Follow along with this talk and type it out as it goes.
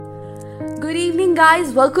Good evening guys,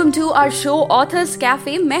 welcome to our show authors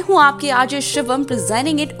cafe. मैं हूं आपके RJ Shivam,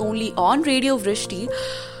 presenting it only on radio वृष्टि।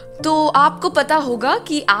 तो आपको पता होगा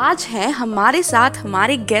कि आज है हमारे साथ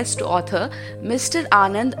हमारे guest author mister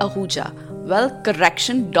Anand Ahuja. Well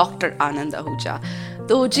correction, doctor Anand Ahuja.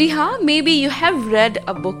 तो जी हाँ, may be you have read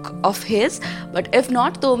a book of his, but if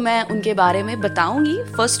not तो मैं उनके बारे में बताऊंगी।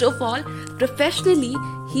 First of all, professionally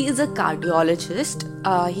he is a cardiologist.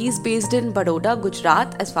 He is based in Baroda,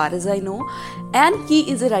 Gujarat, as far as I know, and he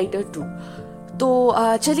is a writer too. तो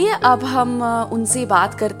चलिए अब हम उनसे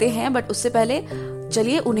बात करते हैं, बट उससे पहले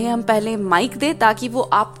चलिए उन्हें हम पहले माइक दें ताकि वो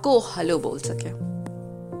आपको हेलो बोल सके।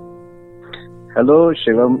 Hello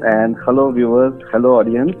Shivam and hello viewers, hello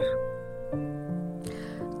audience.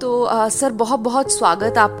 तो सर बहुत बहुत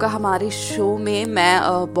स्वागत आपका हमारे शो में।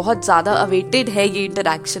 मैं बहुत ज़्यादा अवेटेड है ये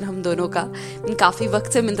इंटरेक्शन हम दोनों का। काफ़ी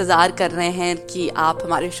वक्त से हम इंतज़ार कर रहे हैं कि आप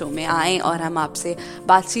हमारे शो में आएँ और हम आपसे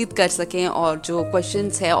बातचीत कर सकें और जो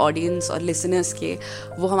क्वेश्चंस है ऑडियंस और लिसनर्स के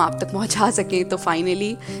वो हम आप तक पहुंचा सकें। तो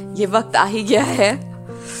फाइनली ये वक्त आ ही गया है।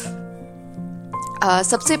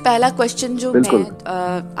 सबसे पहला क्वेश्चन जो मैं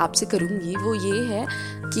आपसे करूँगी वो ये है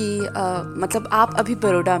कि मतलब आप अभी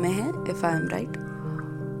बड़ौदा में हैं, इफ़ आई एम राइट?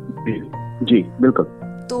 जी बिल्कुल।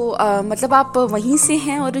 तो मतलब आप वहीं से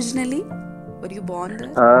हैं originally? Were you born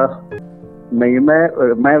there? नहीं,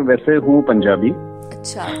 मैं वैसे हूँ पंजाबी।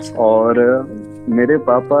 अच्छा। और मेरे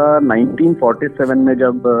पापा 1947 में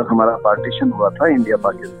जब हमारा पार्टीशन हुआ था इंडिया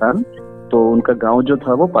पाकिस्तान, तो उनका गांव जो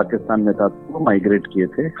था वो पाकिस्तान में था, वो माइग्रेट किए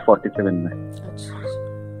थे 47 में।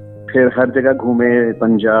 फिर हर जगह घूमे,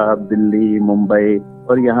 पंजाब, दिल्ली, मुंबई,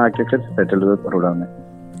 और यहाँ आके फिर सेटल हुए बड़ौदा में।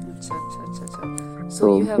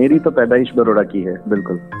 तो मेरी तो पैदाइश बड़ौदा की है।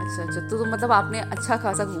 बिल्कुल। अच्छा। तो मतलब आपने अच्छा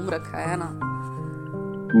खासा घूम रखा है ना?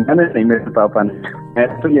 मैंने नहीं, मेरे पापा ने। मैं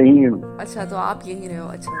तो यहीं हूँ। अच्छा, तो आप यहीं रहे हो?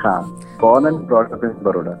 अच्छा। हाँ, born and brought up in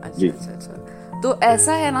Baroda. जी। अच्छा। तो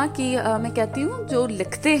ऐसा है ना कि मैं कहती हूँ जो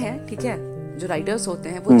लिखते हैं, ठीक है, जो राइटर्स होते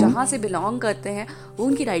हैं वो जहाँ से बिलोंग करते हैं वो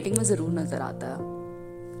उनकी राइटिंग में जरूर नजर आता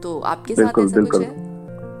है। तो आपके साथ ऐसा कुछ है?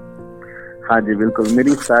 हाँ जी बिल्कुल।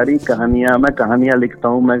 मेरी सारी कहानियां, मैं कहानियां लिखता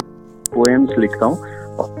हूँ, मैं पोएम्स लिखता हूँ,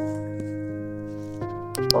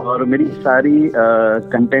 और मेरी सारी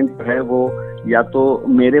कंटेंट है वो या तो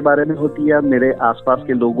मेरे बारे में होती है या मेरे आसपास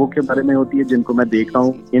के लोगों के बारे में होती है जिनको मैं देखता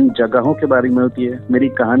हूँ, इन जगहों के बारे में होती है। मेरी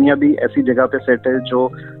कहानियां भी ऐसी जगह पे सेट है जो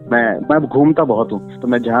मैं घूमता बहुत हूँ, तो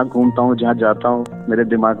मैं जहाँ घूमता हूँ, जहाँ जाता हूँ, मेरे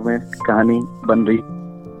दिमाग में कहानी बन रही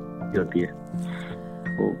होती है।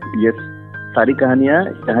 तो ये सारी कहानियां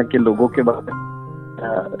यहाँ के लोगों के बारे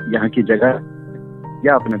में, यहाँ की जगह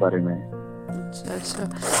या अपने बारे में है। अच्छा,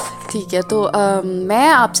 ठीक है। तो मैं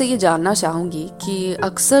आपसे ये जानना चाहूँगी कि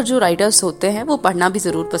अक्सर जो राइटर्स होते हैं वो पढ़ना भी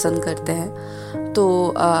ज़रूर पसंद करते हैं। तो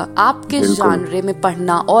आप किस जानरे में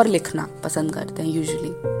पढ़ना और लिखना पसंद करते हैं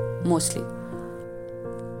यूजुअली, मोस्टली?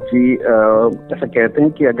 जी, ऐसा कहते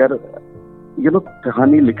हैं कि अगर ये लोग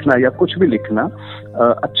कहानी लिखना या कुछ भी लिखना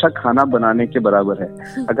अच्छा खाना बनाने के बराबर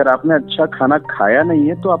है। अगर आपने अच्छा खाना खाया नहीं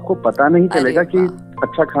है तो आपको पता नहीं चलेगा कि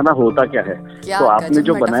अच्छा खाना होता क्या है। तो आपने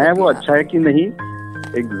जो बनाया है वो अच्छा है कि नहीं।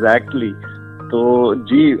 एग्जैक्टली। तो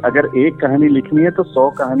जी, अगर एक कहानी लिखनी है तो 100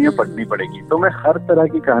 कहानियां पढ़नी पड़ेगी। तो मैं हर तरह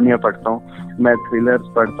की कहानियां पढ़ता हूँ। मैं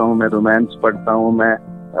थ्रिलर्स पढ़ता हूँ, मैं रोमांस पढ़ता हूँ, मैं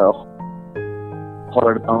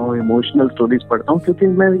पढ़ता हूँ, इमोशनल स्टोरीज पढ़ता हूँ, क्योंकि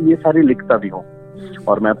मैं ये सारी लिखता भी हूँ।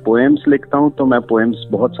 और मैं पोएम्स लिखता हूँ, तो मैं पोएम्स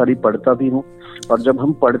बहुत सारी पढ़ता भी हूँ। और जब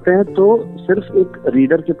हम पढ़ते हैं तो सिर्फ एक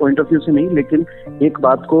रीडर के पॉइंट ऑफ व्यू से नहीं, लेकिन एक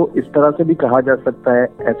बात को इस तरह से भी कहा जा सकता है,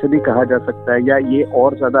 ऐसे भी कहा जा सकता है, या ये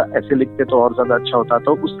और ज्यादा ऐसे लिखते तो और ज्यादा अच्छा होता,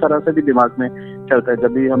 तो उस तरह से भी दिमाग में चलता है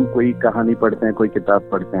जब भी हम कोई कहानी पढ़ते हैं, कोई किताब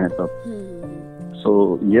पढ़ते हैं तब।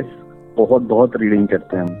 सो यस, बहुत बहुत रीडिंग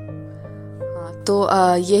करते हैं हम। तो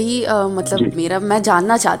यही मतलब मैं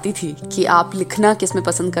जानना चाहती थी कि आप लिखना किस में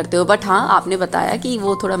पसंद करते हो, बट हाँ आपने बताया कि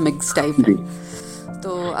वो थोड़ा मिक्स टाइप है।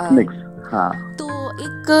 तो मिक्स, हाँ। तो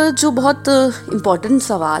एक जो बहुत इम्पोर्टेंट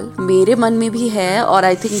सवाल मेरे मन में भी है और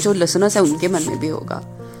आई थिंक जो लिसनर्स है उनके मन में भी होगा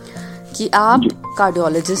कि आप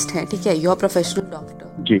कार्डियोलॉजिस्ट हैं, ठीक है, यू आर प्रोफेशनल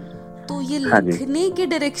डॉक्टर जी। तो ये लिखने के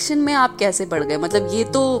डायरेक्शन में आप कैसे बढ़ गए? मतलब ये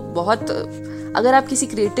तो बहुत, अगर आप किसी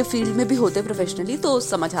क्रिएटिव फील्ड में भी होते प्रोफेशनली तो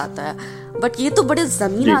समझ आता है, बट ये तो बड़े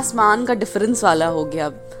जमीन आसमान का डिफरेंस वाला हो गया।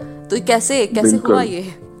 तो कैसे हुआ ये?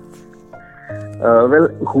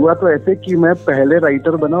 हुआ तो ऐसे कि मैं पहले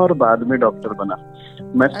राइटर बना और बाद में डॉक्टर बना।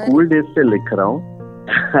 मैं स्कूल डेज से लिख रहा हूँ।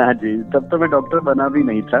 हाँ जी, तब तो मैं डॉक्टर बना भी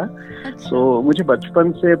नहीं था। तो मुझे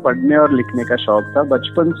बचपन से पढ़ने और लिखने का शौक था।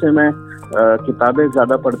 बचपन से मैं किताबें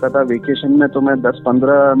ज्यादा पढ़ता था। वेकेशन में तो मैं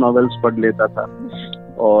 10-15 नॉवेल्स पढ़ लेता था।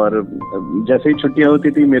 और जैसे ही छुट्टियां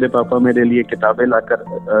होती थी मेरे पापा मेरे लिए किताबें लाकर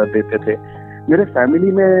देते थे। मेरे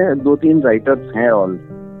फैमिली में 2-3 राइटर्स हैं ऑल,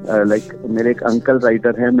 लाइक मेरे एक अंकल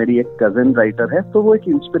राइटर है, मेरी एक कजिन राइटर है, तो वो एक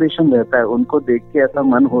इंस्पिरेशन रहता है। उनको देख के ऐसा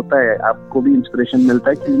मन होता है, आपको भी इंस्पिरेशन मिलता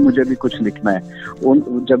है कि मुझे भी कुछ लिखना है।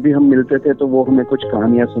 जब भी हम मिलते थे तो वो हमें कुछ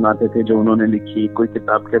कहानियां सुनाते थे जो उन्होंने लिखी, कोई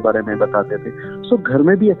किताब के बारे में बताते थे। सो घर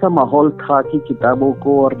में भी ऐसा माहौल था कि किताबों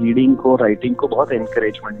को और रीडिंग को, राइटिंग को बहुत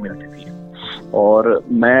एनकरेजमेंट मिलती थी। और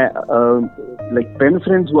मैं लाइक पेन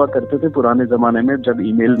फ्रेंड्स हुआ करते थे पुराने जमाने में, जब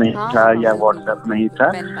ईमेल नहीं था या व्हाट्सएप नहीं था,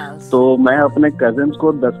 तो मैं अपने कजिन्स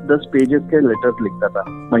को 10-10 पेजेस के लेटर्स लिखता था,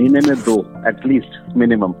 महीने में 2 एटलीस्ट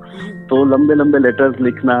मिनिमम। तो लंबे लंबे लेटर्स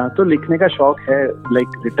लिखना, तो लिखने का शौक है,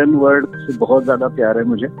 लाइक रिटन वर्ड से बहुत ज्यादा प्यार है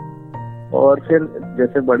मुझे। और फिर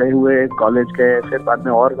जैसे बड़े हुए, कॉलेज गए, फिर बाद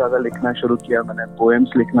में और ज्यादा लिखना शुरू किया, मैंने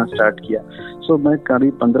पोएम्स लिखना स्टार्ट किया। सो मैं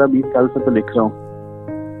करीब 15-20 साल से तो लिख रहा हूँ।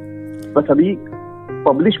 बस अभी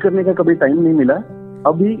पब्लिश करने का कभी टाइम नहीं मिला।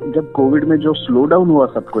 अभी जब कोविड में जो स्लो डाउन हुआ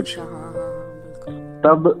सब कुछ,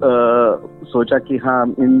 तब सोचा कि हाँ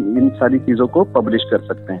इन सारी चीजों को पब्लिश कर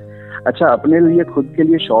सकते हैं। अच्छा, अपने लिए खुद के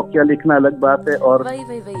लिए शौकिया लिखना अलग बात है और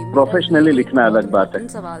प्रोफेशनली लिखना अलग बात है।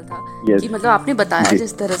 सवाल था कि मतलब आपने बताया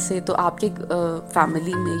जिस तरह से, तो आपके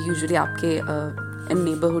फैमिली में यूजुअली आपके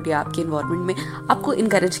नेबरहुड या आपके एनवायरनमेंट में आपको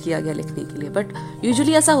इनकरेज किया गया लिखने के लिए, बट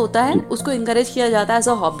यूजुअली ऐसा होता है उसको इनकरेज किया जाता है एज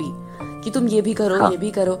अ हॉबी कि तुम ये भी करो, ये भी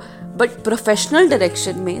करो। बट प्रोफेशनल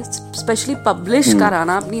डायरेक्शन में, स्पेशली पब्लिश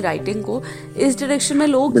कराना अपनी राइटिंग को, इस डायरेक्शन में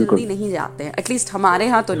लोग जल्दी नहीं जाते हैं, एटलीस्ट हमारे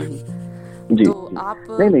यहाँ तो नहीं। जी, तो आप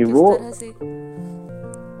नहीं किस वो तरह से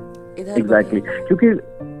इधर एग्जैक्टली क्योंकि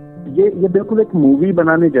ये बिल्कुल एक मूवी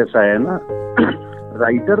बनाने जैसा है ना।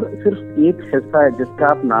 राइटर सिर्फ एक हिस्सा है जिसका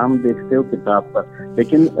आप नाम देखते हो किताब पर,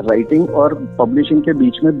 लेकिन राइटिंग और पब्लिशिंग के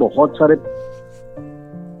बीच में बहुत सारे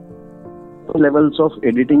लेवल्स ऑफ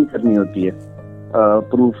एडिटिंग करनी होती है।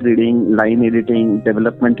 Proof reading, line editing,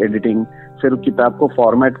 development editing, फिर किताब को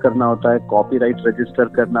फॉर्मेट करना होता है, कॉपीराइट रजिस्टर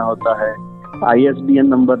करना होता है, ISBN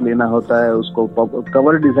नंबर लेना होता है, उसको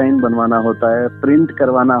कवर डिजाइन बनवाना होता है, प्रिंट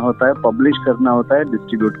करवाना होता है, पब्लिश करना होता है,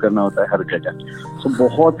 डिस्ट्रीब्यूट करना होता है हर जगह। सो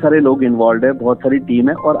बहुत सारे लोग इन्वॉल्व है, बहुत सारी टीम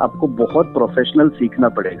है और आपको बहुत प्रोफेशनल सीखना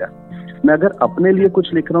पड़ेगा। मैं अगर अपने लिए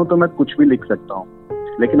कुछ लिख रहा हूँ तो मैं कुछ भी लिख सकता हूँ,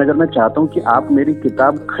 लेकिन अगर मैं चाहता हूँ कि आप मेरी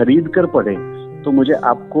किताब खरीद कर पढ़ें तो मुझे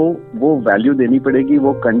आपको वो वैल्यू देनी पड़ेगी,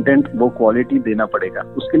 वो कंटेंट, वो क्वालिटी देना पड़ेगा।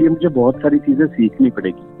 उसके लिए मुझे बहुत सारी चीजें सीखनी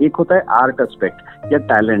पड़ेगी। एक होता है आर्ट एस्पेक्ट या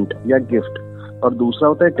टैलेंट या गिफ्ट, और दूसरा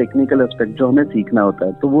होता है टेक्निकल एस्पेक्ट जो हमें सीखना होता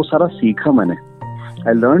है। तो वो सारा सीखा मैंने।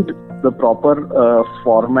 I learned the proper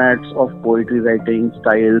formats of poetry writing,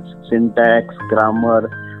 styles, syntax, grammar,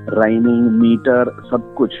 rhyming, metre,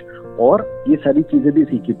 सब कुछ। और ये सारी चीजें भी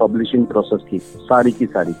सीखी पब्लिशिंग प्रोसेस की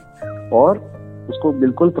सारी, और उसको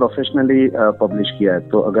बिल्कुल प्रोफेशनली पब्लिश किया है।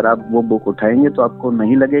 तो अगर आप वो बुक उठाएंगे तो आपको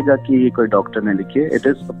नहीं लगेगा कि ये कोई डॉक्टर ने लिखी है। It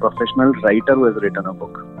is a professional writer who has written a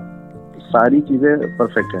book. सारी चीजें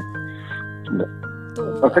परफेक्ट है,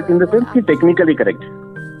 परफेक्ट इन द सेंस कि टेक्निकली करेक्ट।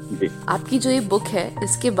 जी, आपकी जो ये बुक है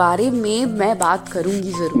इसके बारे में मैं बात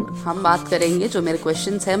करूंगी, जरूर हम बात करेंगे, जो मेरे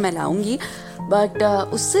क्वेश्चंस है मैं लाऊंगी। बट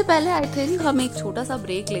उससे पहले आई थिंक हम एक छोटा सा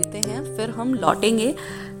ब्रेक लेते हैं, फिर हम लौटेंगे।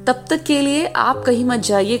 तब तक के लिए आप कहीं मत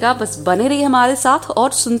जाइएगा, बस बने रहिए हमारे साथ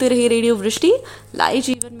और सुनते रहिए रेडियो वृष्टि, लाइव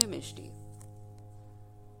जीवन में मिष्टी।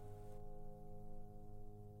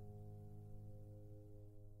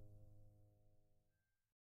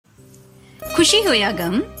 खुशी हो या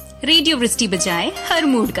गम, रेडियो वृष्टि बजाए हर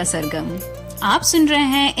मूड का सरगम। आप सुन रहे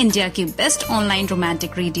हैं इंडिया की best online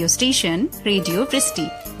romantic radio station radio वृष्टि,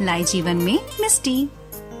 लाइव जीवन में मिस्टी।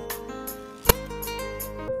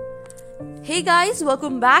 Hey guys,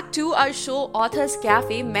 welcome back to our show Authors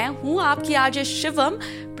Cafe। मैं हूँ आपकी RJ Shivam,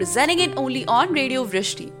 presenting it only on Radio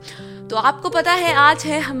वृष्टि। तो आपको पता है आज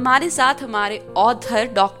है हमारे साथ हमारे ऑथर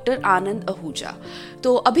डॉक्टर आनंद आहूजा।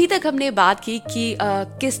 तो अभी तक हमने बात की कि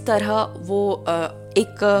किस तरह वो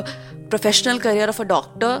एक professional career of a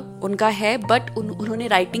doctor उनका है, बट उन्होंने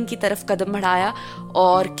राइटिंग की तरफ कदम बढ़ाया,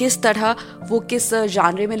 और किस तरह वो किस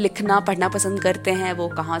जानरे में लिखना पढ़ना पसंद करते हैं, वो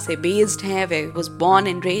कहाँ से बेस्ड हैं, वे वाज बोर्न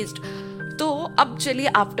एंड रेज्ड। तो अब चलिए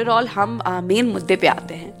आफ्टर ऑल हम मेन मुद्दे पे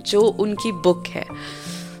आते हैं जो उनकी बुक है।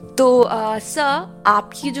 तो सर,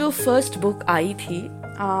 आपकी जो फर्स्ट बुक आई थी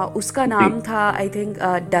उसका नाम था I think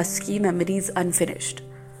dusky memories unfinished.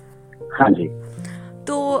 हाँ जी।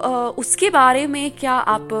 तो उसके बारे में क्या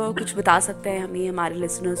आप कुछ बता सकते हैं हमें, हमारे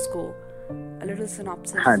लिसनर्स को, a little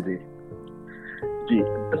synopsis? हाँ जी जी,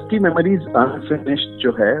 डस्की मेमोरीज अनफिनिश्ड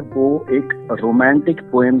जो है वो एक रोमांटिक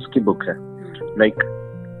पोएम्स की बुक है। Like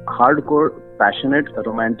hardcore passionate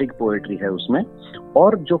romantic poetry है उसमें,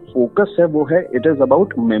 और जो फोकस है वो है it is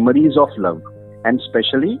about memories of love and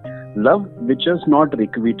specially love which is not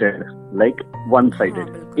requited, like one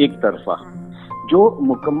sided, एक तरफा, जो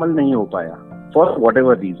मुकम्मल नहीं हो पाया फॉर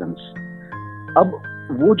व्हाटएवर रीजंस। अब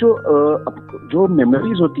वो जो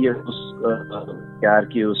मेमोरीज होती है उस प्यार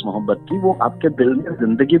की, उस मोहब्बत की, वो आपके दिल में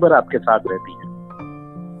जिंदगी भर आपके साथ रहती है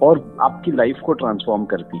और आपकी लाइफ को ट्रांसफॉर्म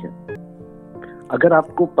करती है। अगर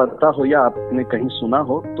आपको पता हो या आपने कहीं सुना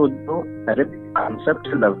हो तो जो कॉन्सेप्ट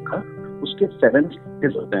है लव का, उसके 7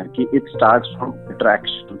 स्टेजेस होते हैं कि इट स्टार्ट्स फ्रॉम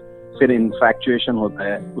अट्रैक्शन, फिर इन्फैक्चुएशन होता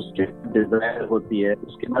है, उसके डिजायर होती है,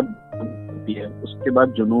 उसके बाद होती है, उसके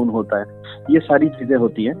बाद जुनून होता है, ये सारी चीजें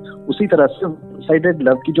होती हैं। उसी तरह से वन-साइडेड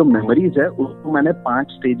लव की जो मेमोरीज है उसको मैंने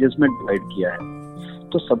 5 स्टेजेस में डिवाइड किया है।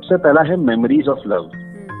 तो सबसे पहला है मेमोरीज ऑफ लव।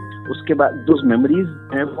 उसके बाद जो मेमोरीज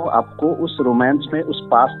हैं वो आपको उस रोमांस में, उस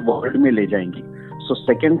पास्ट वर्ल्ड में ले जाएंगी। सो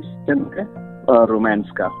सेकेंड है रोमांस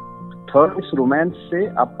का। थर्ड, इस रोमांस से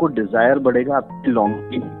आपको डिजायर बढ़ेगा, आपकी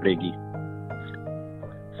लॉन्गिंग बढ़ेगी।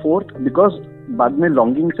 फोर्थ, बिकॉज बाद में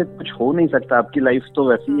लॉन्गिंग से कुछ हो नहीं सकता, आपकी लाइफ तो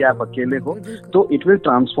वैसे ही आप अकेले हो, तो it will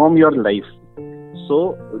transform your life. So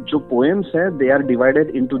जो पोएम्स है they are divided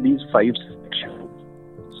into these 5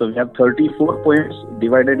 sections. So we have 34 poems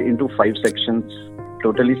divided into 5 sections,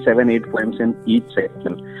 totally 7-8 poems in each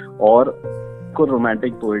section. और को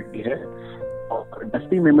रोमांटिक पोएट्री है। और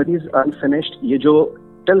डस्टी मेमोरीज अनफिनिश्ड, ये जो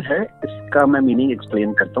टाइटल है इसका मैं मीनिंग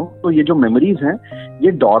एक्सप्लेन करता हूँ। तो ये जो मेमोरीज हैं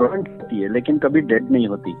ये डोरेंट होती है लेकिन कभी डेड नहीं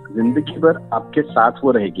होती, जिंदगी भर आपके साथ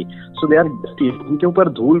वो रहेगी। सो दे आर डस्टी, उनके ऊपर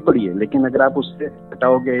धूल पड़ी है लेकिन अगर आप उससे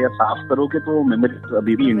हटाओगे या साफ करोगे तो वो मेमोरी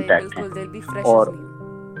अभी भी इंटैक्ट है। और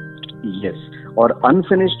यस, और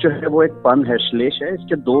अनफिनिश्ड जो है वो एक पन है, श्लेष है।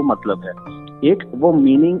 इसके 2 मतलब है। एक, वो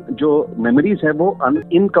मीनिंग जो मेमोरीज है वो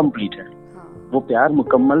इनकम्प्लीट है, वो प्यार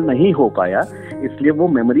मुकम्मल नहीं हो पाया इसलिए वो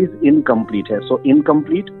मेमोरीज इनकम्प्लीट है। So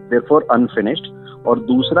incomplete therefore unfinished. और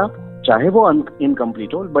दूसरा, चाहे वो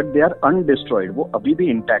इनकम्प्लीट हो बट दे आर अनडिस्ट्रॉयड, वो अभी भी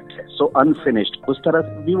इंटैक्ट है। सो अनफिनिश्ड, उस तरह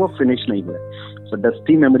से भी वो फिनिश नहीं हुआ। So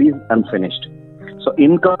dusty memories unfinished. So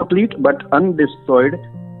incomplete but undestroyed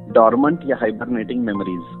dormant या hibernating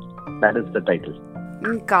memories, that is the title.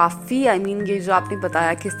 काफ़ी ये जो आपने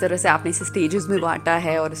बताया किस तरह से आपने इसे स्टेजेस में बांटा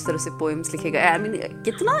है और इस तरह से पोएम्स लिखे गए,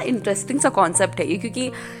 कितना इंटरेस्टिंग सा कॉन्सेप्ट है ये, क्योंकि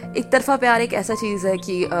एक तरफा प्यार एक ऐसा चीज़ है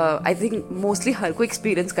कि आई थिंक मोस्टली हर कोई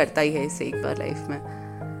एक्सपीरियंस करता ही है इसे एक बार लाइफ में।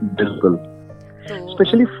 बिल्कुल,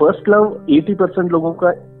 स्पेशली फर्स्ट लव 80% लोगों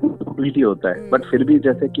का इनकम्प्लीट ही होता है, बट फिर भी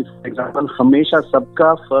जैसे कि फॉर एग्जांपल हमेशा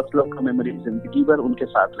सबका फर्स्ट लव का मेमोरी जिंदगी भर उनके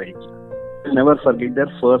साथ रहेगी। Never forget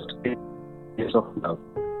their first days of love.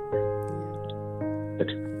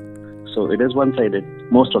 So it is one-sided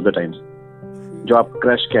most of the times. जो आप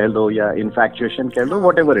क्रश कह लो या इन्फैक्चुएशन कह लो,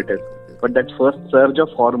 whatever it is, but that first surge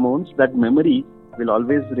of hormones, that memory will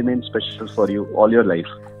always remain special for you all your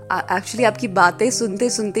life. Actually आपकी बातें सुनते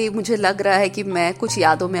सुनते मुझे लग रहा है कि मैं कुछ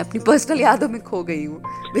यादों में, अपनी पर्सनल यादों में खो गई हूँ,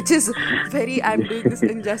 which is very, I am doing this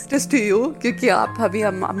injustice to you, क्योंकि आप अभी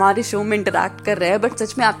हमारे शो में इंटरैक्ट कर रहे हैं, बट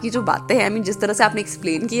सच में आपकी जो बातें हैं, जिस तरह से आपने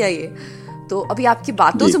एक्सप्लेन किया ये, तो अभी आपकी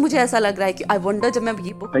बातों से मुझे ऐसा लग रहा है कि आई वंडर जब मैं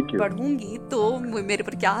ये बुक पढ़ूंगी तो मेरे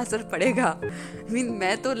पर क्या असर पड़ेगा।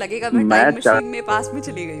 मैं तो लगेगा मैं टाइम मशीन में पास में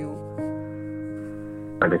चली गई हूँ।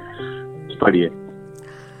 पढ़िए।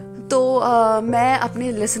 तो मैं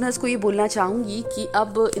अपने लिसनर्स को ये बोलना चाहूँगी कि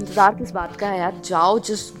अब इंतज़ार किस बात का है यार, जाओ,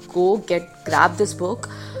 just go get grab this book.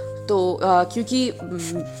 तो क्योंकि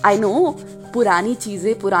आई नो पुरानी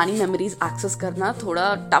चीज़ें, पुरानी मेमोरीज एक्सेस करना थोड़ा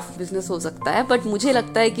टफ बिजनेस हो सकता है, बट मुझे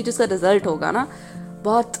लगता है कि जो इसका रिजल्ट होगा ना,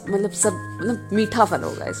 बहुत सब मीठा फल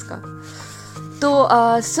होगा इसका। तो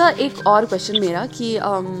सर एक और क्वेश्चन मेरा कि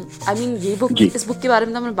ये बुक, इस बुक के बारे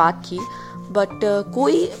में तो हमने बात की, बट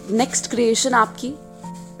कोई नेक्स्ट क्रिएशन आपकी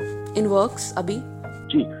इन वर्क्स अभी?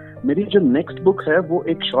 जी, मेरी जो नेक्स्ट बुक है वो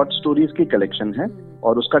एक शॉर्ट स्टोरीज की कलेक्शन है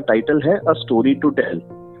और उसका टाइटल है अ स्टोरी टू टेल।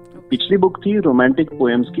 पिछली बुक थी रोमांटिक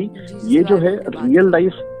पोएम्स की, ये जो है रियल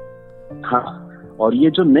लाइफ, हाँ, और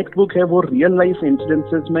ये जो नेक्स्ट बुक है वो रियल लाइफ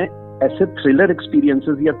इंसिडेंसेस में ऐसे थ्रिलर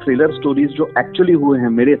एक्सपीरियंसेस या थ्रिलर स्टोरीज जो एक्चुअली हुए हैं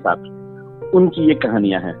मेरे साथ, उनकी ये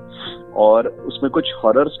कहानियां हैं। और उसमें कुछ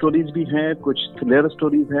हॉरर स्टोरीज भी हैं, कुछ थ्रिलर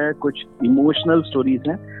स्टोरीज हैं, कुछ इमोशनल स्टोरीज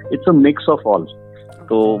हैं। It's a mix of all.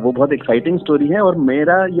 तो वो बहुत एक्साइटिंग स्टोरी है और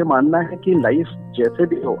मेरा ये मानना है कि लाइफ जैसे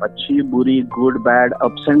भी हो, अच्छी बुरी, good bad,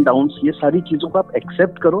 ups and downs, ये सारी चीजों को आप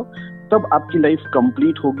एक्सेप्ट करो, तब आपकी लाइफ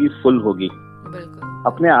कंप्लीट होगी, फुल होगी।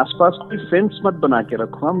 अपने आसपास कोई फेंस मत बना के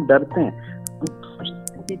रखो। हम डरते हैं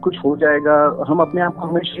कि कुछ हो जाएगा, हम अपने आप को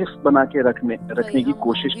हमें सेफ बना के रखने की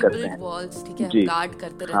कोशिश करते हैं। जी,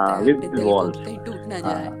 हाँ, विद वॉल्स, टूट ना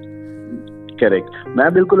जाए। करेक्ट।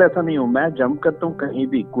 मैं बिल्कुल ऐसा नहीं हूँ, मैं जंप करता हूँ कहीं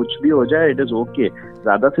भी, कुछ भी हो जाए, इट इज ओके।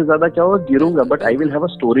 ज्यादा से ज्यादा क्या होगा, गिरूंगा, but I will have a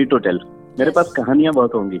story to tell. मेरे पास कहानियां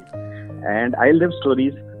बहुत होंगी and I live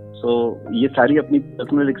stories. So ये सारी अपनी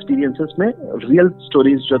पर्सनल एक्सपीरियंसेस में रियल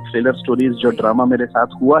स्टोरीज, जो थ्रिलर स्टोरीज, जो ड्रामा मेरे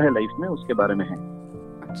साथ हुआ है लाइफ में, उसके बारे में है।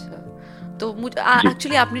 अच्छा, तो मुझे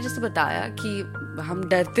एक्चुअली आपने जैसे बताया कि हम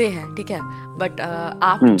डरते हैं, ठीक है, बट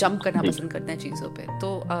आप जंप करना पसंद करते हैं चीजों पे,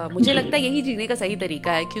 तो मुझे लगता है यही जीने का सही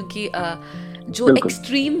तरीका है, क्योंकि जो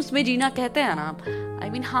एक्सट्रीम्स में जीना कहते हैं ना, आई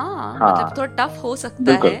मीन मतलब थोड़ा टफ हो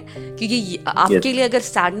सकता है, क्योंकि आपके लिए अगर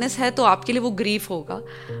सैडनेस है तो आपके लिए वो ग्रीफ होगा,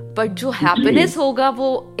 बट जो हैप्पीनेस होगा वो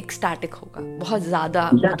एक्सटैटिक होगा, बहुत ज्यादा।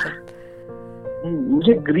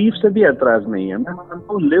 मुझे ग्रीफ से भी एतराज नहीं है, मैं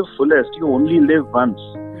मानता हूँ live fullest, you only live once,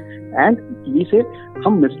 and ये से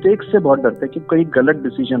हम मिस्टेक से बहुत डरते हैं कि कोई गलत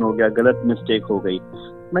डिसीजन हो गया, गलत मिस्टेक हो गई।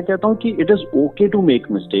 मैं कहता हूँ कि it is okay to make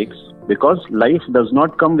mistakes because life does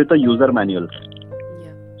not come with a user manual.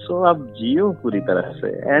 So आप जियो पूरी तरह से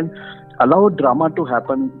and allow drama to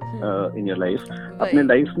happen in your life. अपने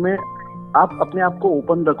लाइफ में आप अपने आप को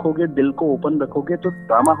ओपन रखोगे, दिल को ओपन रखोगे, तो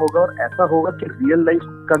ड्रामा होगा, और ऐसा होगा कि रियल लाइफ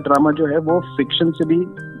का ड्रामा जो है वो फिक्शन से भी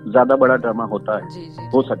ज्यादा बड़ा ड्रामा होता है,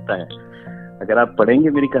 हो सकता है। अगर आप पढ़ेंगे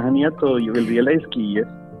मेरी कहानियां तो यू विल रियलाइज कि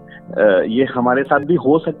ये हमारे साथ भी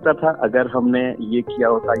हो सकता था, अगर हमने ये किया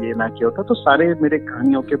होता, ये ना किया होता। तो सारे मेरे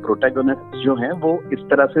कहानियों के प्रोटैगोनिस्ट जो हैं वो इस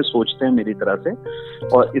तरह से सोचते हैं मेरी तरह से,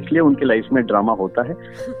 और इसलिए उनकी लाइफ में ड्रामा होता है।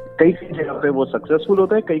 कई कई जगह पे वो सक्सेसफुल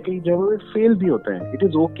होता है, कई कई जगह पे फेल भी होते हैं, इट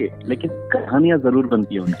इज ओके, लेकिन कहानियां जरूर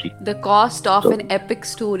बनती है उनकी। The cost of an epic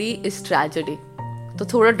story is tragedy, तो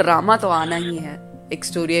थोड़ा ड्रामा तो आना ही है एक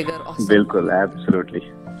स्टोरी अगर awesome। बिल्कुल, एब्सोल्युटली,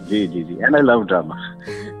 जी जी जी, and I love drama,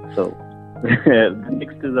 so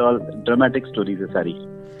next is all dramatic stories है सारी।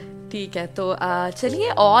 ठीक है, तो चलिए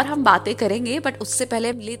और हम बातें करेंगे, बट उससे पहले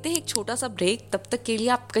हम लेते हैं एक छोटा सा ब्रेक। तब तक के लिए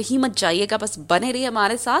आप कहीं मत जाइएगा, बस बने रहिए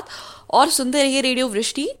हमारे साथ और सुनते रहिए रेडियो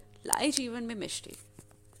वृष्टि, लाए जीवन में मिष्टी।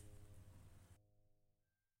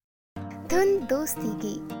 धुन दोस्ती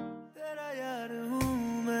की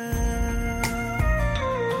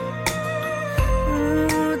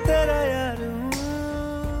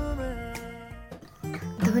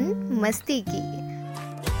मस्ती की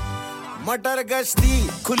मटर गश्ती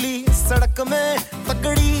खुली सड़क में,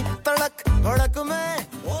 तगड़ी तड़क भड़क में,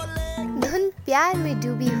 धुन प्यार में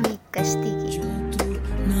डूबी हुई कश्ती की। जो तू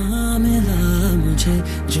ना मिला मुझे,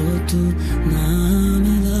 जो तू ना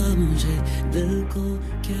मिला मुझे, दिल को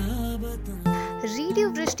क्या बताऊं। Radio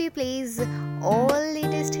Vrishti plays all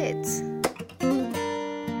latest hits.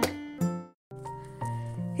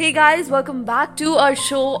 Hey guys, welcome back to our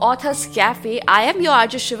show Authors Cafe. I am your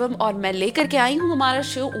RJ Shivam और मैं लेकर के आई हूँ हमारा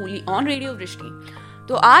शो ओनली ऑन रेडियो वृष्टि।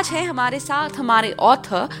 तो आज है हमारे साथ हमारे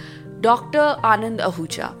ऑथर डॉक्टर आनंद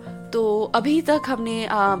आहूजा। तो अभी तक हमने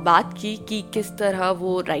बात की कि किस तरह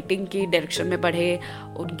वो राइटिंग की डायरेक्शन में बढ़े,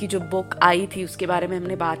 उनकी जो बुक आई थी उसके बारे में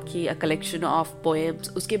हमने बात की, अ कलेक्शन ऑफ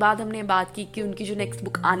पोएम्स। उसके बाद हमने बात की कि उनकी जो नेक्स्ट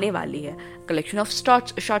बुक आने वाली है, कलेक्शन ऑफ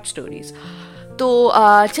शॉर्ट स्टोरीज। तो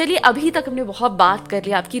चलिए, अभी तक हमने बहुत बात कर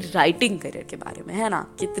ली आपकी राइटिंग करियर के बारे में, है ना,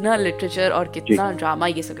 कितना लिटरेचर और कितना ड्रामा,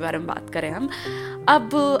 ये सब के बारे में बात करें हम।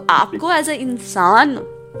 अब आपको एज अ इंसान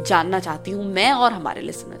जानना चाहती हूँ मैं और हमारे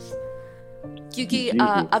लिसनर्स, क्योंकि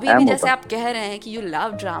अभी भी जैसे आप कह रहे हैं कि यू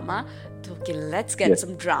लव ड्रामा, तो let's get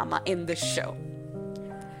some drama in this show.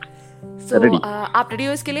 सो आप रेडी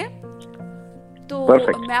हो इसके लिए? तो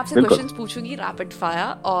मैं आपसे क्वेश्चंस पूछूंगी रैपिड फायर,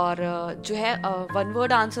 और जो है वन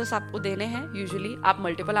वर्ड आंसर्स आपको देने हैं। यूजुअली आप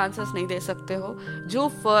मल्टीपल आंसर्स नहीं दे सकते हो, जो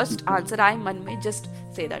फर्स्ट आंसर आए मन में जस्ट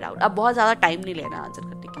से दैट आउट। अब बहुत ज्यादा टाइम नहीं लेना आंसर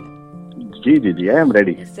करने के लिए। जी जी जी, I am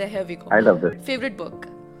ready. I love this. Favourite book?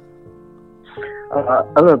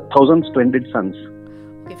 Thousand splendid suns.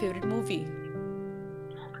 Okay, favourite movie?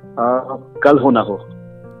 कल हो ना हो।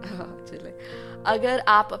 चले, अगर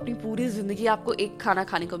आप अपनी पूरी जिंदगी आपको एक खाना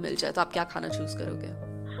खाने को मिल जाए तो आप क्या खाना चूज करोगे?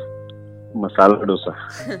 मसाला डोसा।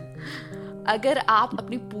 अगर आप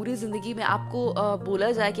अपनी पूरी जिंदगी में आपको बोला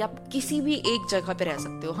जाए कि आप किसी भी एक जगह पे रह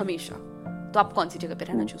सकते हो हमेशा, तो आप कौन सी जगह पे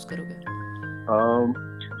रहना चूज करोगे?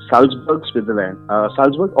 Salzburg, Switzerland,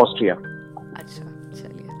 Salzburg, Austria. अच्छा,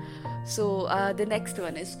 चलिए। So the next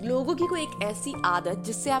one is, लोगों की कोई एक ऐसी आदत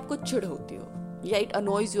जिससे आपको चिढ़ होती हो, या इट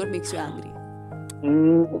अनॉयज यू और मेक्स यू एंग्री?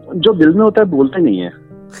 जो दिल में होता है बोलते नहीं है।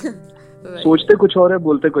 right. सोचते कुछ और है,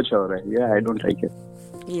 बोलते कुछ और है। Yeah, I don't like it.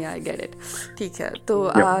 Yeah, I get it. ठीक है, तो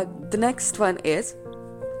the next one is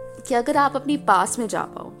कि अगर आप अपनी पास में जा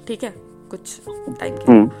पाओ, ठीक है, कुछ टाइम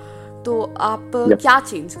के लिए, तो आप क्या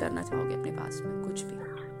चेंज करना चाहोगे अपने पास में? कुछ भी?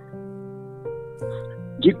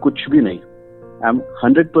 जी कुछ भी नहीं। I am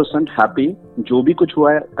 100% happy. जो भी कुछ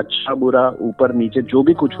हुआ है, अच्छा बुरा, ऊपर नीचे, जो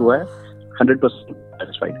भी कुछ हुआ है, 100%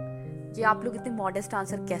 satisfied. ये आप लोग इतने मॉडेस्ट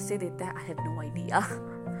आंसर कैसे देते हैं? I have no idea.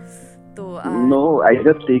 तो no, I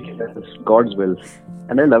just take it as God's will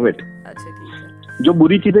and I love it. अच्छा, ठीक है। जो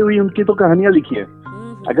बुरी चीजें हुई उनकी तो कहानियां लिखी है,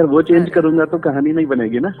 अगर वो चेंज करूंगा तो कहानी नहीं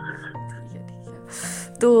बनेगी ना। ठीक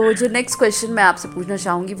है। तो जो नेक्स्ट क्वेश्चन मैं आपसे पूछना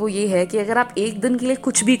चाहूंगी वो ये है कि अगर आप एक दिन के लिए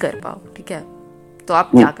कुछ भी कर पाओ, ठीक है, तो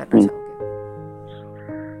आप क्या करना चाहोगे?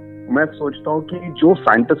 मैं सोचता हूँ कि जो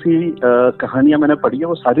फैंटेसी कहानियां मैंने पढ़ी है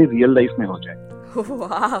वो सारी रियल लाइफ में हो जाए।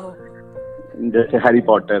 वाओ, जैसे हैरी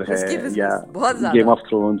पॉटर है या गेम ऑफ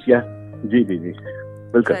थ्रोन्स या जी जी जी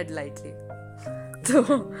बिल्कुल। तो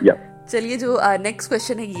चलिए, जो नेक्स्ट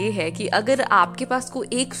क्वेश्चन है ये है कि अगर आपके पास कोई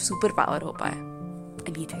एक सुपर पावर हो पाए,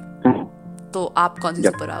 एनीथिंग, तो आप कौन सी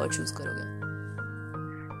सुपर पावर चूज करोगे?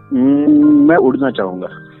 मैं उड़ना चाहूंगा।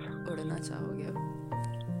 उड़ना चाहोगे?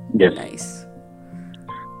 Yes. Nice.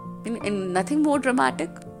 In nothing more dramatic?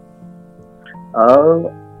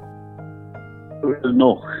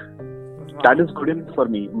 No. That is good enough for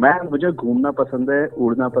me. मुझे घूमना पसंद है,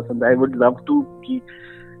 उड़ना पसंद है। I would love to कि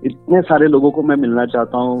इतने सारे लोगों को मैं मिलना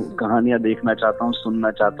चाहता हूँ, कहानियां देखना चाहता हूँ,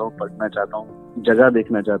 सुनना चाहता हूँ, पढ़ना चाहता हूँ, जगह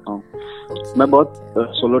देखना चाहता हूँ। मैं बहुत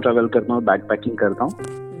सोलो ट्रैवल करता हूँ, बैक पैकिंग करता हूँ।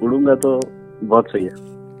 उड़ूंगा तो बहुत सही है।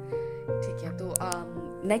 ठीक है, तो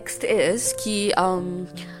नेक्स्ट इज कि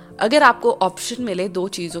अगर आपको ऑप्शन मिले दो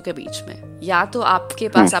चीजों के बीच में, या तो आपके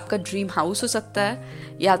पास आपका ड्रीम हाउस हो सकता है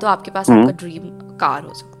या तो आपके पास आपका ड्रीम कार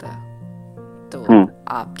हो सकता है, तो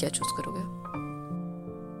आप क्या चूज करोगे?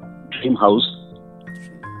 Dream house.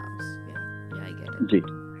 जी।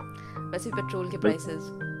 वैसे पेट्रोल के प्राइसेस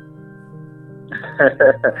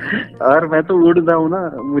और मैं तो उड़ रहा हूँ ना,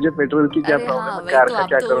 मुझे पेट्रोल की क्या प्रॉब्लम है, कार का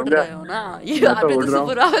क्या करूँगा? ये आपने तो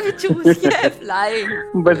सुपर चूज किया है, फ्लाइंग।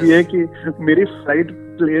 बस ये कि मेरी फ्लाइट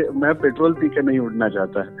मैं पेट्रोल पी के नहीं उड़ना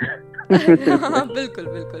चाहता। बिल्कुल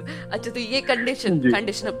बिल्कुल। अच्छा, तो ये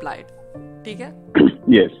कंडीशन अप्लाइड, ठीक है?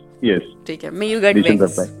 यस यस, ठीक है। May you get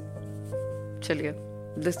wings. चलिए,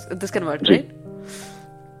 दिस कैन वर्क, राइट?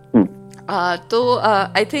 तो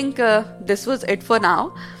I think this was it for now,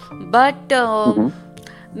 but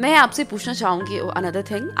मैं आपसे पूछना चाहूंगी another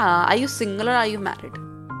thing. Are you single और are you married?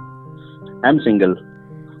 I am single.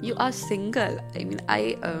 You are single. I mean,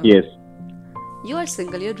 yes. You are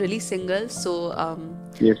single. You're really single. So,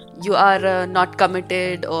 yes. You are not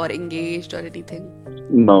committed or engaged or anything.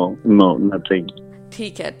 No, nothing.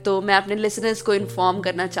 ठीक है, तो मैं अपने listeners को inform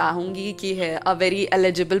करना चाहूंगी कि है a very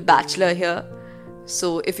eligible bachelor here. So,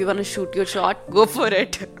 if you want to shoot your shot, go for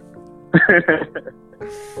it.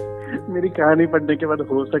 मेरी कहानी पढ़ने के बाद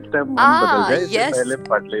हो सकता है मन बदल जाए, इससे पहले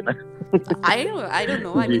पढ़ लेना। I don't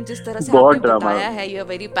know. I mean, जिस तरह से आपने बताया है, you are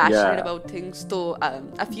very passionate about things, तो a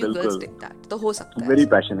few girls did that, तो हो सकता है। Very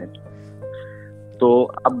passionate. तो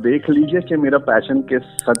अब देख लीजिए कि मेरा पैशन किस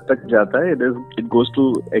हद तक जाता है। It goes to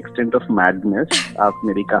extent of madness. आप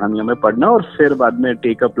मेरी कहानियों में पढ़ना और फिर बाद में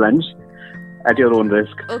take a plunge at your own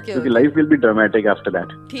risk. क्योंकि life will be dramatic after that.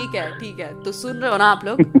 ठीक है, तो सुन रहे हो ना आप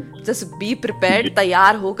लोग? Just be prepared,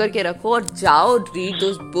 तैयार होकर के रखो और जाओ, read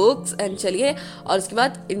those books and चलिए, और उसके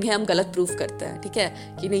बाद इन्हें हम गलत प्रूफ करते हैं, ठीक है?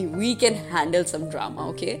 कि नहीं, we can handle some drama,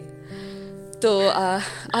 okay? तो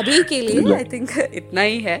अभी के लिए I think इतना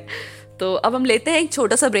ही है। तो अब हम लेते हैं एक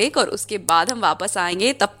छोटा सा ब्रेक और उसके बाद हम वापस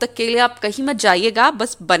आएंगे। तब तक के लिए आप कहीं मत जाइएगा,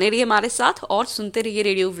 बस बने रहिए हमारे साथ और सुनते रहिए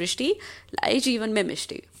रेडियो वृष्टि, लाए जीवन में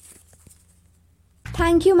मिष्टी।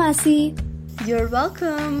 थैंक यू मासी। You're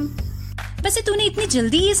welcome. वैसे तूने इतनी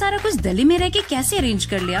जल्दी ये सारा कुछ दिल्ली में रह के कैसे अरेंज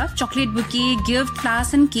कर लिया? Chocolate bouquet, gift,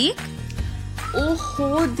 class and cake?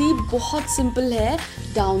 ओहो दी, बहुत सिंपल है।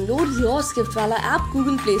 Download yours gift wala app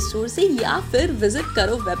Google play store से या फिर विजिट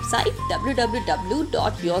करो वेबसाइट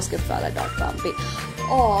www.yoursgiftwala.com पे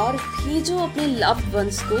और भेजो अपने लव्ड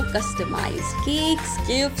वंस को customized cakes,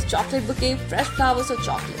 gifts, chocolate bouquet, fresh flowers और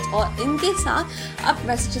चॉकलेट्स, और इनके साथ आप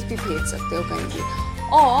मैसेजेस भी भेज सकते हो कहीं भी,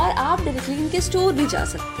 और आप डायरेक्टली इनके स्टोर भी जा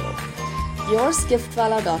सकते हो।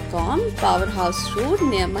 yoursgiftwala.com, power house road,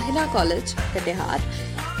 near Mahila college, Katihar,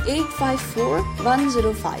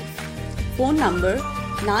 854105। Phone number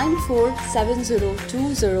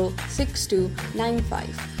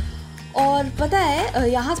 9470206295। और पता है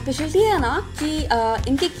यहाँ स्पेशलिटी है ना कि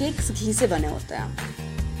इनके केक्स घी से बने होते हैं।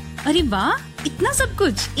 अरे वाह, इतना सब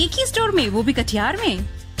कुछ एक ही स्टोर में, वो भी कटिहार में।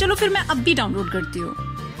 चलो फिर मैं अब भी डाउनलोड करती हूँ।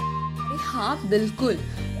 हाँ बिल्कुल,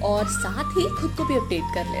 और साथ ही खुद को भी अपडेट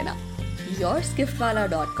कर लेना।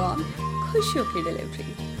 yoursgiftwala.com, खुशियों की डिलीवरी।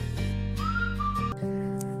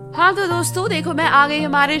 हाँ तो दोस्तों देखो, मैं आ गई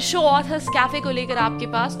हमारे शो ऑथर्स कैफे को लेकर आपके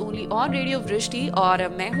पास, ओनली ऑन रेडियो वृष्टि, और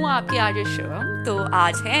मैं हूँ आपके आरजे शिवम। तो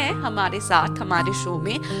आज हैं हमारे साथ हमारे शो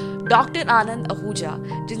में डॉक्टर आनंद आहूजा,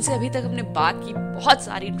 जिनसे अभी तक हमने बात की बहुत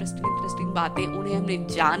सारी इंटरेस्टिंग बातें, उन्हें हमने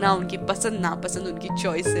जाना, उनकी पसंद नापसंद, उनकी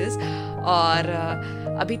चॉइसेस, और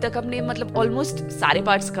अभी तक हमने मतलब ऑलमोस्ट सारे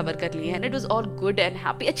पार्ट्स कवर कर लिए हैं। It was all good and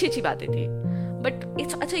happy, अच्छी बातें थी। बट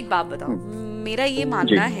अच्छा एक बात बताओ, मेरा ये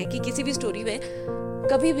मानना है कि किसी भी स्टोरी में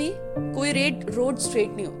कभी भी कोई रोड स्ट्रेट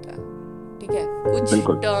नहीं होता, ठीक है, कुछ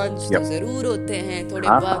टर्न्स तो जरूर होते हैं, थोड़े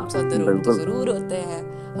बम्प्स तो जरूर होते हैं,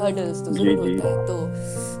 हर्डल्स तो जरूर होते हैं। तो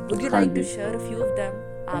would you like to share a few of them?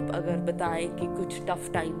 आप अगर बताएं कि कुछ टफ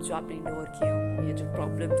टाइम्स जो आपने इग्नोर किए हो, या जो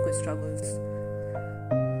प्रॉब्लम्स, कोई स्ट्रगल्स।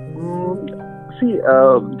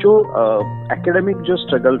 जो एकेडमिक जो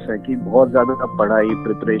स्ट्रगल्स हैं कि बहुत ज्यादा पढ़ाई,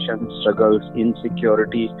 प्रिपरेशन, स्ट्रगल्स,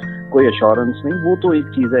 इनसिक्योरिटी, कोई एश्योरेंस नहीं, वो तो एक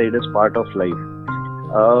चीज है, it is part of life.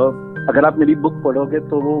 अगर आप मेरी बुक पढ़ोगे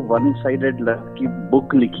तो वो वन साइडेड लव की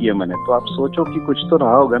बुक लिखी है मैंने, तो आप सोचो कि कुछ तो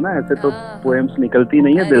रहा होगा ना, ऐसे तो पोएम्स निकलती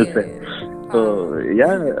नहीं है दिल से। तो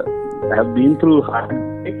I have been through hard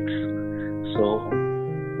breaks, so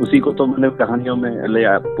उसी को तो मैंने कहानियों में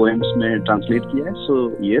पोएम्स में ट्रांसलेट किया है। So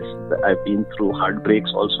yes, I have been through hard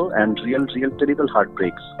breaks also, and real terrible hard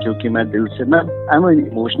breaks, क्योंकि मैं दिल से ना, I am an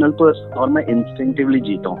emotional person और मैं इंस्टिंक्टिवली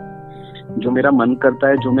जीता हूँ। जो मेरा मन करता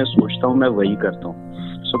है, जो मैं सोचता हूँ, मैं वही करता हूँ।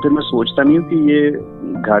 तो फिर मैं सोचता नहीं हूँ कि ये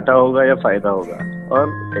घाटा होगा या फायदा होगा, और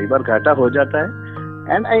कई बार घाटा हो जाता है,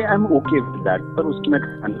 and I am okay with that, पर उसकी मैं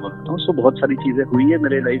कहानी बोलता हूँ। सो बहुत सारी चीजें हुई है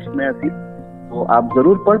मेरे लाइफ में ऐसी, तो आप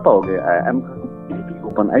जरूर पढ़ पाओगे। I am completely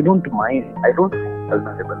open. I don't mind. I don't feel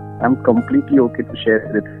vulnerable. I'm completely okay to share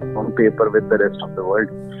it on paper with the rest of the world.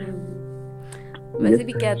 वैसे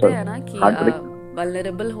भी कहते हैं ना कि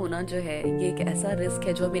वल्नरेबल होना जो है, ये एक ऐसा रिस्क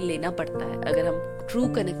है जो हमें लेना पड़ता है अगर हम ट्रू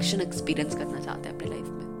कनेक्शन एक्सपीरियंस करना चाहते हैं अपनी लाइफ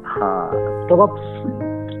में। हाँ, तो आप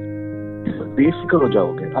बेफिक्र हो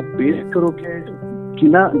जाओगे, आप बेफिक्र होके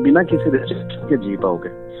बिना किसी रिस्ट्रिक्शन के जी पाओगे,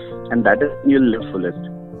 and that is your live fullest.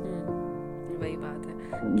 वही बात है,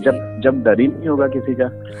 जब डर ही नहीं होगा किसी का,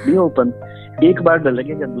 बी ओपन। एक बार डर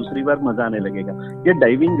लगेगा, दूसरी बार मजा आने लगेगा। ये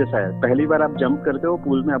डाइविंग जैसा है, पहली बार आप जंप करते हो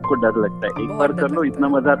पूल में, आपको डर लगता है, एक बार कर लो, इतना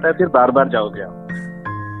मजा आता है, फिर बार बार जाओगे आप।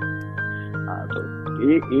 हाँ, तो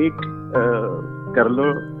एक कर लो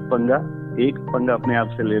पंगा, एक पंगा अपने आप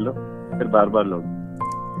से ले लो, फिर बार बार लो,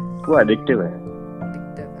 वो एडिक्टिव है।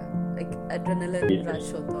 एक एड्रेनलिन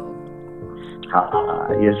रश होता होगा। हाँ,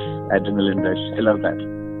 yes, adrenaline rush, I love that.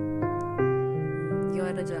 You are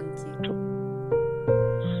a junkie.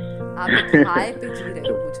 आप एक हाई पे जी रहे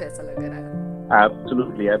हो, मुझे ऐसा लग रहा है।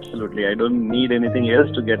 Absolutely. I don't need anything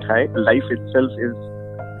else to get high. Life itself is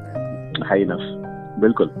high enough.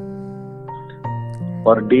 बिल्कुल।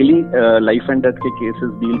 और डेली लाइफ एंड डेथ के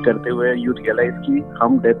केसेस डील करते हुए यू रियलाइज कि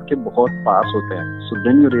हम डेथ के बहुत पास होते हैं। सो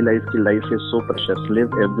देन यू रियलाइज कि life is so precious, live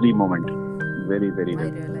every moment very very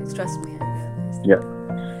well. Trust me, I realise. या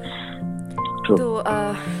ट्रू। तो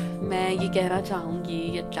मैं ये कहना चाहूंगी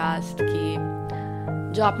एट लास्ट कि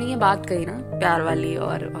जो आपने ये बात कही ना, प्यार वाली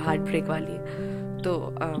और हार्ट ब्रेक वाली, तो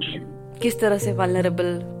किस तरह से वल्नरेबल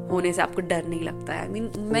होने से आपको डर नहीं लगता है।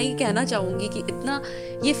 मैं ये कहना चाहूंगी कि इतना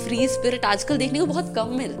ये फ्री स्पिरिट आजकल देखने को बहुत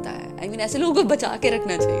कम मिलता है। ऐसे लोगों को बचा के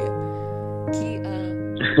रखना चाहिए कि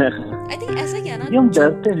आई थिंक ऐसा क्या ना, हम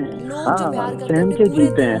डरते हैं, लोग जो प्यार करते हैं के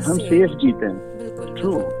जीते हैं, हम सेफ जीते हैं। बिल्कुल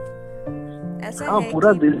ट्रू, ऐसा है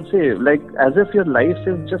पूरा दिल से, like as if your life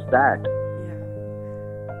is just that.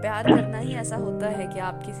 प्यार करना ही ऐसा होता है कि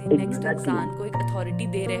आप किसी नेक्स्ट इंसान को एक अथॉरिटी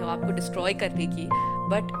दे रहे हो आपको डिस्ट्रॉय करने की,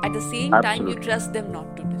 but at the same time you trust them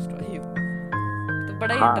not to destroy you. तो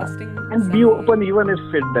बड़ा interesting. And be open even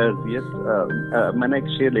if it does. Yes, मैंने एक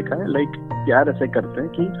शेर लिखा है, लाइक प्यार ऐसे करते हैं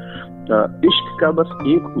कि इश्क का बस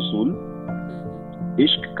एक उसूल,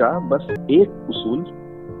 इश्क का बस एक उसूल,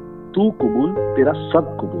 तू कबूल तेरा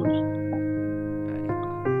सब कबूल।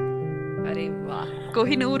 अरे वाह,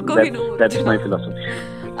 Kohinoor Kohinoor. That's my philosophy.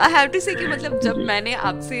 I have to से कि मतलब जब मैंने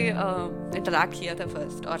आपसे इंटरैक्ट किया था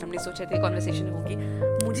फर्स्ट और हमने सोचा था कॉन्वर्सेशन होगी,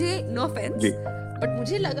 मुझे नो ऑफेंस बट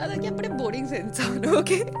मुझे लगा था कि आप बड़े बोरिंग से इंसान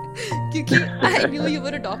होगे क्योंकि I knew you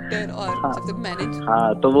were a doctor और जब मैंने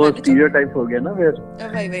तो वो स्टीरियोटाइप हो गया ना फिर।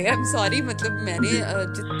 भाई आई एम सॉरी, मतलब मैंने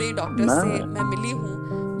जितने डॉक्टर्स से मैं मिली हूँ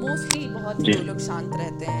मोस्टली बहुत जो लोग शांत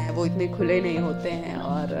रहते हैं, वो इतने खुले नहीं होते हैं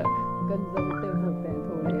और कंजर्वेटिव होते हैं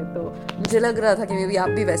थोड़े। तो मुझे लग रहा था कि मे बी आप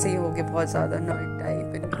भी वैसे ही होगे, बहुत ज्यादा नर्ड टाइप,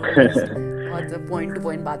 बहुत पॉइंट टू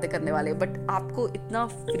पॉइंट बातें करने वाले, बट आपको इतना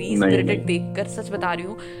फ्री स्पिरिटेड देखकर सच बता रही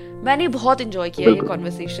हूँ मैंने बहुत एंजॉय किया ये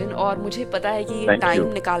कॉन्वर्सेशन, और मुझे पता है कि ये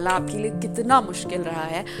टाइम निकालना आपके लिए कितना मुश्किल रहा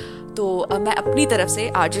है। तो मैं अपनी तरफ से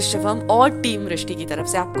आरजे शिवम और टीम रिश्ती की तरफ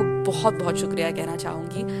से आपको बहुत बहुत शुक्रिया कहना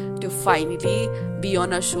चाहूँगी to finally be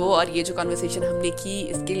on a show. और ये जो कॉन्वर्सेशन हमने की,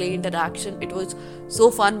 इसके लिए interaction, it was so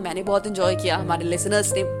fun. मैंने बहुत एंजॉय किया, हमारे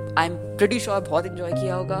लिसनर्स ने आई एम प्रीटी श्योर बहुत एंजॉय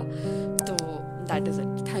किया होगा। तो that is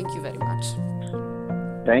it, thank you very much.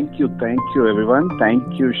 Thank you everyone.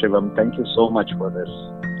 Thank you Shivam. Thank you so much for this.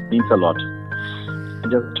 Means a lot. I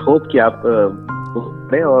just hope कि आप वो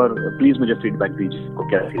पढ़े और प्लीज मुझे फीडबैक दीजिए आपको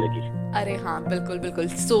कैसी लगी। अरे हाँ, बिल्कुल बिल्कुल।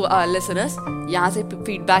 सो लिसनर्स, यहाँ से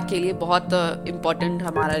फीडबैक के लिए बहुत इम्पोर्टेंट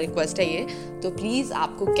हमारा रिक्वेस्ट है ये। तो प्लीज़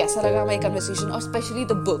आपको कैसा लगा हमारी कन्वर्सेशन, और specially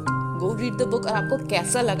the book, go read the book. और आपको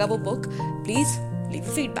कैसा लगा वो बुक, प्लीज़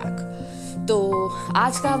लीव फीडबैक। तो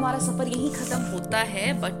आज का हमारा सफ़र यहीं ख़त्म होता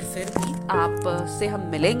है, बट फिर भी आप से हम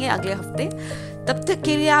मिलेंगे अगले हफ्ते। तब तक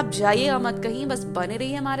के लिए आप जाइए मत कहीं, बस बने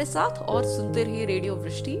रहिए हमारे साथ और सुनते रहिए रेडियो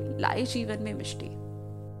वृष्टि, लाए जीवन में मिष्टी।